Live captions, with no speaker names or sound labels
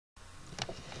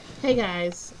Hey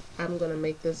guys, I'm gonna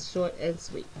make this short and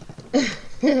sweet.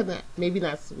 Maybe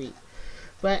not sweet,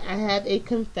 but I have a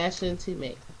confession to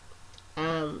make.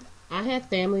 I have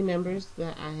family members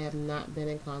that I have not been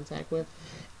in contact with,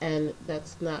 and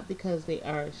that's not because they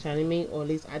are shunning me, or at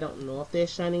least I don't know if they're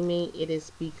shunning me. It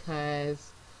is because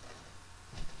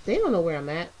they don't know where I'm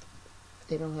at.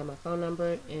 They don't have my phone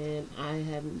number, and I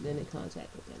haven't been in contact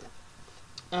with them.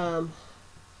 Um,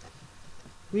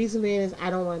 Reason being is I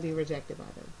don't want to be rejected by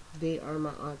them. They are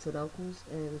my aunts and uncles,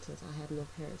 and since I have no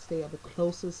parents, they are the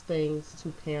closest things to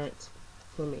parents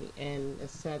for me. And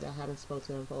it's sad that I haven't spoken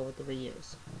to them for over 3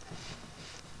 years.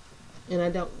 And I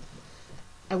don't.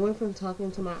 I went from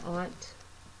talking to my aunt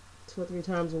 2 or 3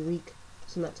 times a week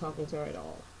to not talking to her at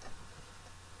all.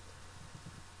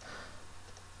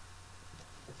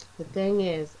 The thing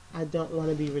is, I don't want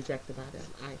to be rejected by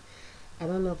them. I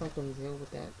don't know if I can deal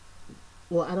with that.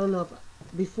 Well, I don't know if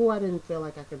before I didn't feel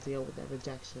like I could deal with that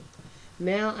rejection.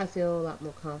 Now I feel a lot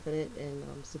more confident and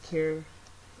secure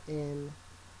in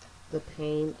the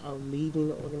pain of leaving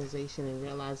the organization and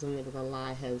realizing that the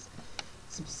lie has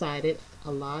subsided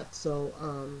a lot. So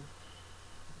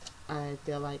I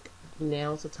feel like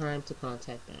now's the time to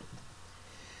contact them.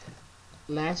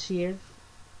 Last year,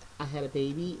 I had a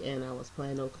baby and I was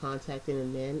planning on contacting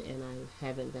him then, and I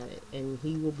haven't done it. And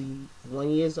he will be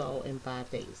 1 year old in 5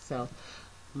 days. So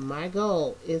my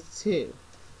goal is to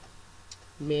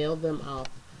mail them off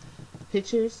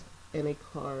pictures and a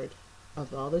card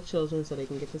of all the children so they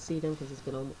can get to see them because it's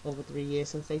been over 3 years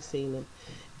since they've seen them,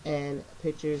 and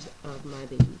pictures of my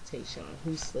baby Tayshawn,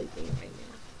 who's sleeping right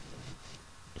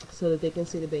now, so that they can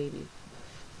see the baby.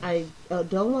 I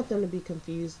don't want them to be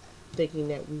confused thinking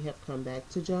that we have come back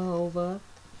to Jehovah,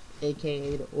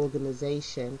 aka the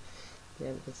organization.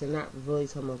 Yeah, because they're not really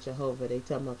talking about Jehovah, they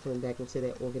talking about coming back into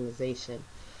their organization.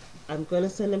 I'm going to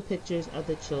send them pictures of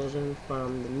the children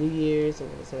from the New Year's. I'm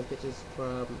going to send them pictures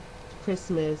from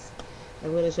Christmas.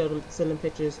 I'm going to send them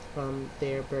pictures from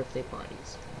their birthday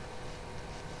parties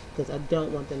because I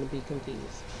don't want them to be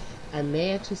confused. I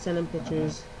may actually send them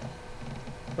pictures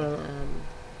from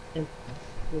in,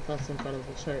 with us in front of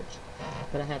the church,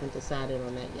 but I haven't decided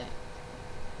on that yet.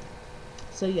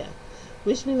 So yeah,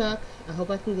 wish me luck. I hope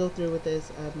I can go through with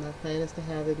this. My plan is to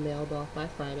have it mailed off by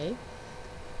Friday.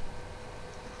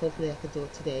 Hopefully I can do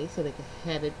it today so they can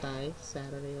have it by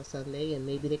Saturday or Sunday, and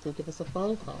maybe they can give us a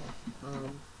phone call.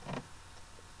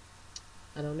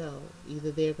 I don't know.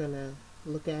 Either they're going to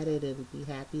look at it and be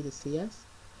happy to see us,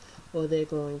 or they're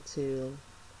going to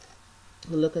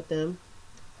look at them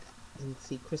and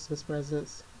see Christmas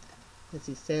presents and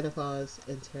see Santa Claus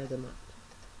and tear them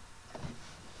up.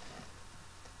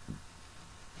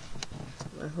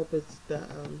 I hope it's I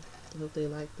hope they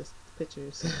like the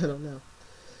pictures. I don't know.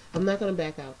 I'm not going to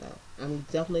back out though. I'm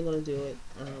definitely going to do it.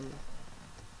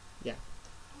 Yeah.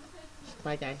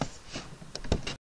 Bye guys.